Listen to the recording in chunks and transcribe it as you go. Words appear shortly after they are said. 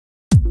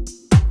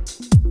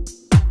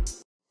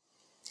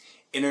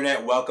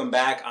Internet, welcome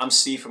back. I'm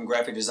Steve from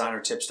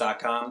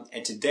GraphicDesignerTips.com,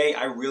 and today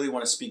I really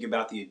want to speak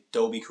about the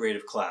Adobe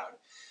Creative Cloud.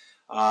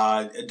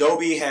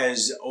 Adobe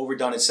has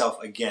overdone itself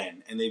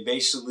again, and they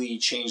basically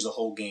changed the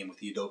whole game with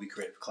the Adobe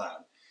Creative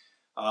Cloud.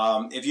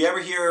 If you ever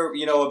hear,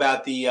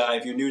 about the,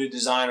 if you're new to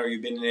design or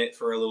you've been in it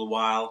for a little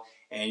while,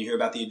 and you hear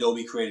about the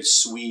Adobe Creative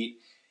Suite,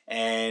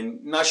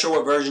 and not sure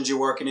what versions you're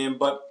working in,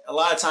 but a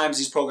lot of times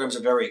these programs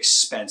are very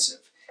expensive.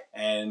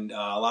 And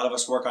a lot of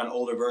us work on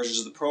older versions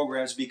of the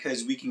programs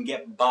because we can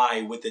get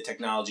by with the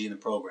technology in the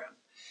program.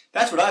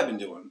 That's what I've been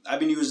doing.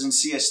 I've been using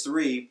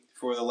CS3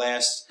 for the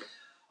last,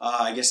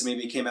 I guess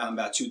maybe it came out in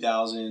about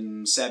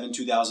 2007,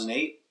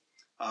 2008.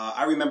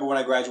 I remember when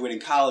I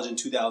graduated college in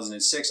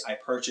 2006, I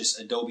purchased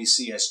Adobe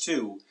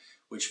CS2,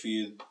 which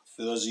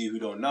for those of you who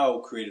don't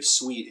know, Creative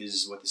Suite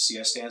is what the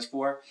CS stands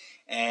for.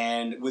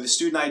 And with a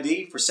student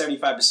ID for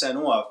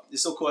 75% off, it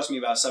still cost me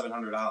about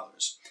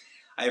 $700.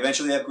 I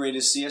eventually upgraded to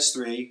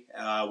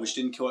CS3, which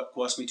didn't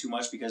cost me too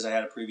much because I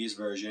had a previous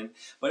version.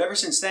 But ever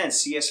since then,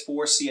 CS4,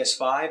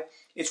 CS5,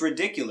 it's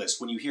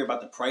ridiculous when you hear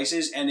about the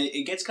prices, and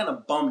it gets kind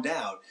of bummed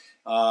out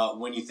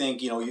when you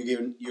think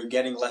you're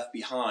getting left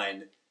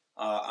behind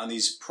on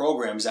these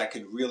programs that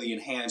could really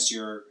enhance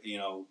your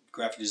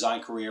graphic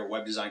design career,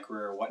 web design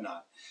career, or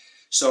whatnot.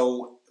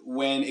 So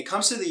when it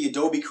comes to the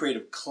Adobe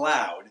Creative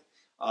Cloud,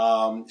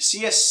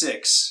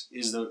 CS6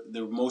 is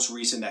the most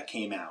recent that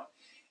came out.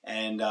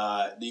 And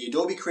the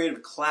Adobe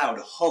Creative Cloud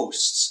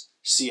hosts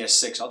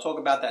CS6. I'll talk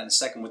about that in a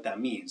second, what that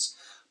means.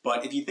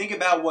 But if you think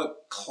about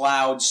what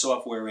cloud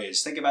software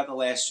is, think about the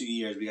last 2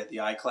 years. We got the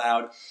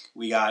iCloud.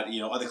 We got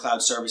other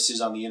cloud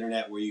services on the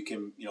internet where you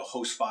can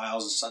host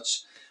files and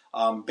such.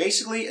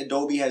 Basically,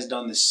 Adobe has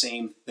done the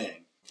same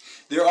thing.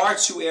 There are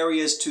two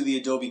areas to the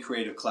Adobe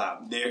Creative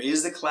Cloud. There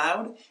is the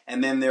cloud,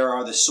 and then there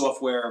are the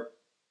software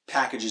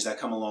packages that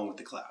come along with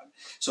the cloud.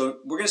 So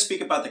we're going to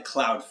speak about the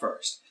cloud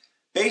first.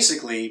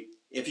 Basically,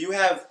 if you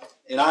have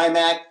an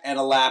iMac and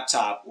a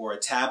laptop or a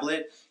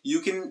tablet,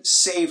 you can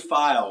save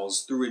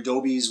files through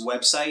Adobe's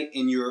website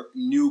in your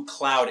new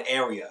cloud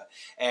area.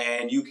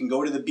 And you can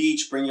go to the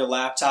beach, bring your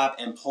laptop,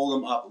 and pull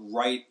them up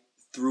right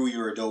through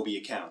your Adobe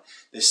account.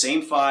 The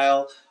same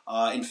file.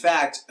 In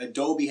fact,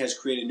 Adobe has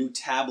created new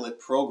tablet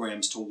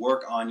programs to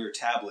work on your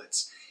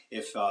tablets,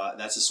 if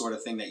that's the sort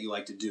of thing that you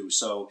like to do.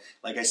 So,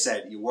 like I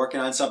said, you're working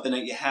on something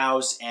at your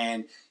house,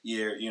 and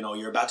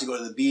you're about to go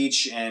to the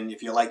beach. And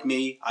if you're like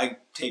me, I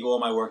take all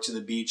my work to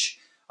the beach.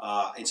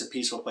 It's a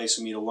peaceful place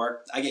for me to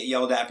work. I get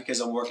yelled at because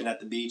I'm working at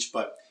the beach,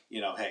 but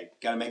hey,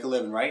 gotta make a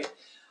living, right?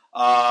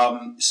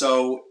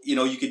 So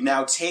you could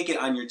now take it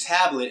on your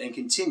tablet and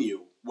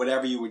continue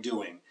whatever you were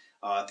doing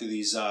through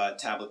these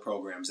tablet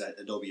programs that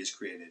Adobe has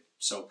created.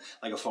 So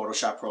like a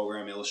Photoshop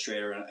program,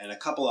 Illustrator, and a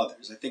couple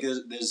others. I think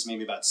there's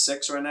maybe about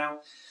 6 right now.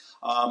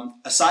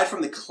 Aside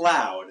from the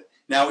cloud,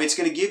 now it's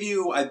going to give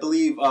you, I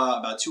believe,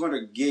 about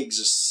 200 gigs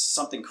or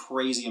something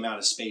crazy amount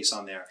of space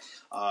on there,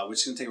 which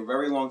is going to take a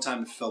very long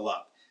time to fill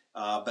up.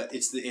 But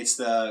it's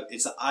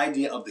the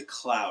idea of the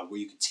cloud where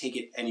you can take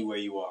it anywhere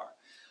you are.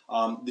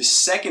 The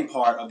second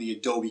part of the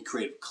Adobe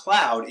Creative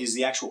Cloud is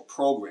the actual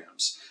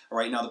programs. All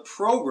right, now the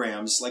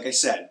programs, like I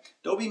said,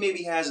 Adobe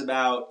maybe has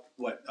about,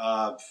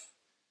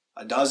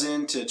 a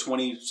dozen to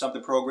 20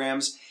 something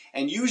programs.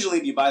 And usually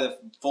if you buy the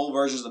full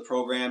versions of the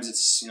programs,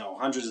 it's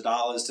hundreds of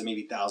dollars to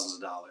maybe thousands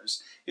of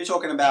dollars. You're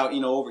talking about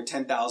over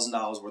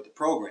 $10,000 worth of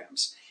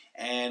programs.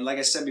 And like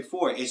I said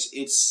before,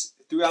 it's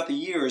throughout the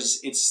years,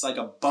 it's like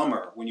a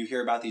bummer when you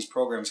hear about these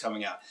programs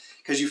coming out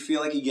because you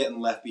feel like you're getting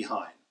left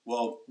behind.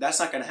 Well, that's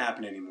not going to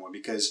happen anymore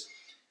because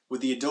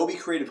with the Adobe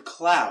Creative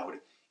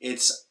Cloud,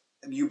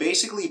 you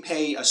basically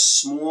pay a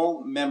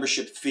small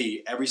membership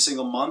fee every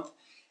single month,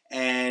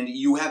 and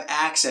you have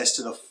access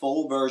to the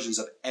full versions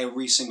of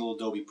every single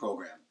Adobe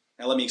program.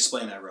 Now, let me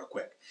explain that real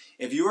quick.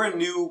 If you're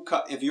new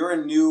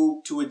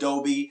to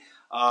Adobe,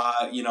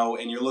 and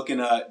you're looking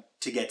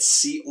to get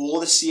all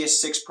the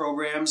CS6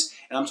 programs,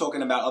 and I'm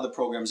talking about other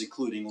programs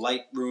including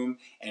Lightroom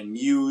and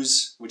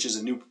Muse, which is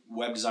a new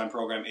web design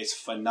program. It's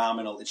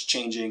phenomenal. It's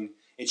changing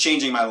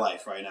my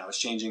life right now. It's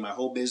changing my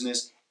whole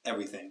business,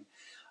 everything.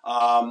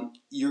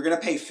 You're going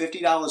to pay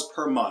 $50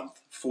 per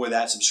month for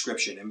that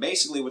subscription. And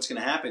basically what's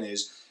going to happen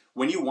is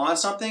when you want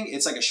something,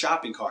 it's like a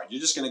shopping cart. You're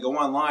just going to go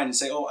online and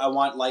say, oh, I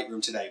want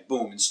Lightroom today.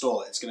 Boom,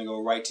 install it. It's going to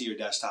go right to your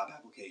desktop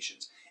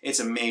applications. It's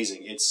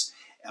amazing. It's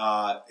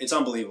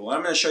unbelievable.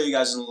 I'm going to show you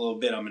guys in a little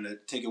bit. I'm going to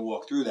take a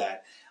walk through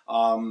that.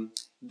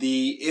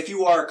 If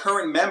you are a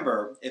current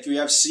member, if you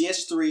have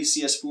CS3,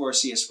 CS4, or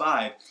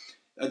CS5,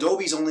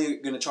 Adobe's only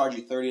going to charge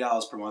you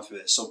 $30 per month for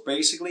this. So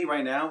basically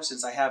right now,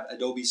 since I have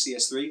Adobe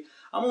CS3,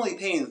 I'm only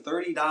paying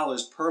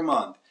 $30 per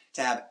month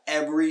to have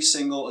every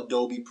single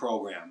Adobe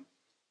program.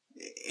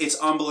 It's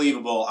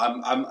unbelievable.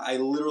 I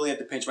literally have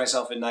to pinch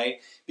myself at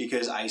night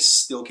because I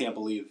still can't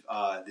believe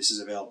this is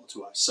available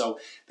to us. So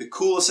the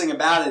coolest thing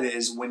about it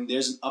is when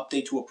there's an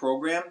update to a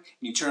program and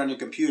you turn on your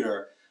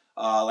computer,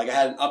 like I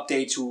had an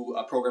update to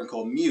a program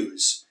called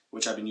Muse,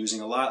 which I've been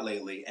using a lot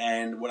lately.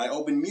 And when I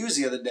opened Muse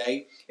the other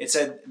day, it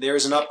said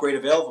there's an upgrade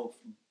available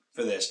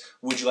for this.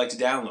 Would you like to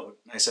download?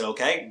 I said,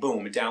 okay,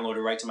 boom, it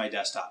downloaded right to my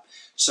desktop.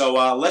 So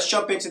let's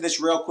jump into this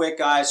real quick,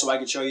 guys, so I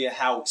can show you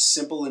how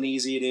simple and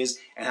easy it is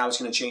and how it's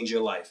going to change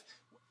your life.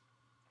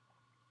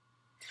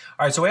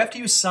 All right, so after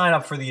you sign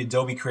up for the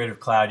Adobe Creative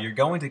Cloud, you're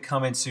going to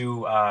come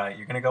into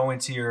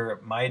your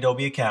My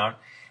Adobe account,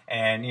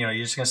 and you're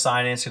just going to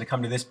sign in. It's going to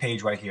come to this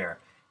page right here,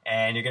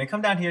 and you're going to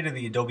come down here to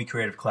the Adobe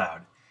Creative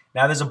Cloud.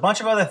 Now, there's a bunch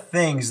of other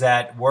things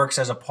that works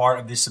as a part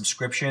of this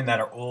subscription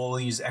that are all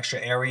these extra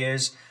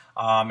areas.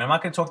 I'm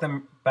not going to talk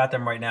about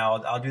them right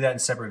now. I'll do that in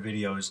separate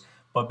videos.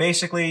 But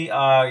basically,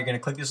 you're going to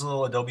click this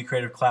little Adobe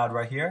Creative Cloud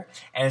right here,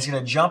 and it's going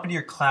to jump into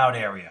your cloud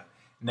area.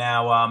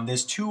 Now,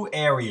 there's two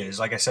areas,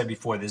 like I said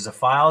before. There's the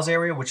files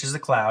area, which is the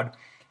cloud,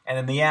 and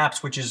then the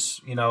apps, which is,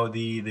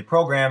 the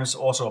programs,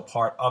 also a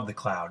part of the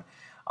cloud.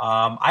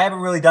 I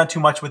haven't really done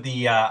too much with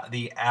the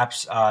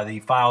apps, the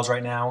files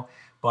right now,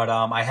 but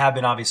I have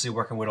been obviously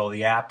working with all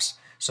the apps.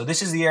 So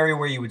this is the area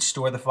where you would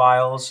store the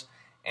files,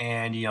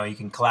 and you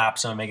can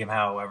collapse them, make them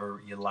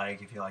however you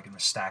like, if you like in a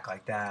stack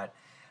like that.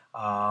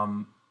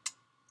 To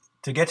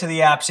get to the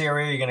apps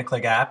area, you're going to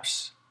click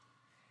apps.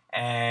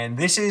 And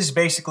this is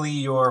basically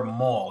your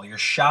mall, your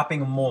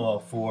shopping mall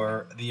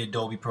for the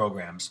Adobe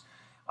programs.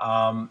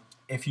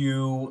 If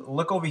you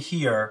look over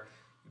here,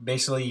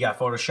 basically you got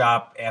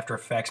Photoshop, After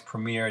Effects,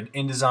 Premiere,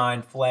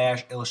 InDesign,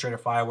 Flash, Illustrator,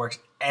 Fireworks,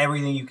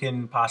 everything you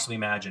can possibly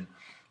imagine.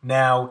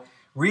 Now,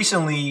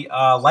 recently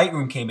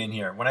Lightroom came in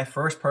here. When I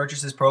first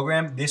purchased this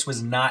program, this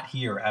was not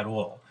here at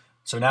all.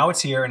 So now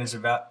it's here and it's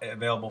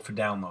available for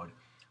download.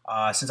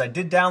 Since I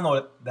did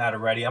download that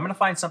already, I'm going to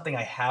find something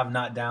I have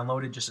not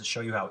downloaded just to show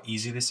you how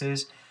easy this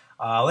is.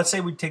 Let's say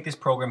we take this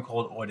program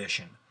called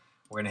Audition.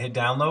 We're going to hit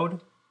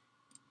download.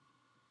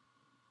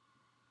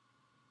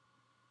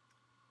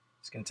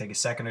 It's going to take a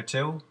second or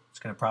two. It's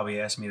going to probably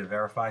ask me to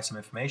verify some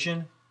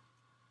information.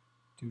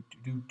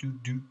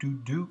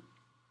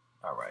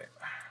 All right.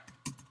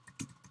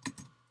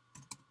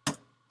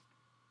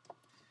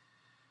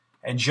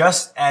 And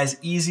just as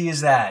easy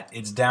as that,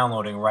 it's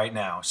downloading right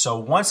now. So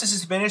once this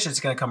is finished, it's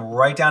going to come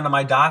right down to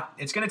my dock.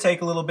 It's going to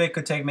take a little bit,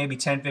 could take maybe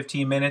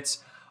 10-15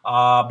 minutes.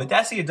 But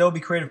that's the Adobe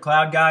Creative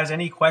Cloud, guys.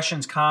 Any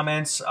questions,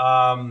 comments,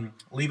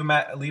 leave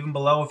them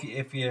below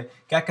if you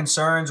got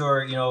concerns,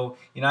 or you're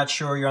not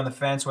sure, you're on the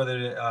fence whether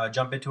to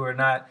jump into it or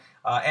not.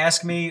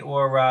 Ask me,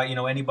 or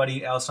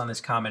anybody else on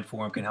this comment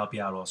forum can help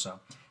you out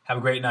also. Have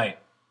a great night.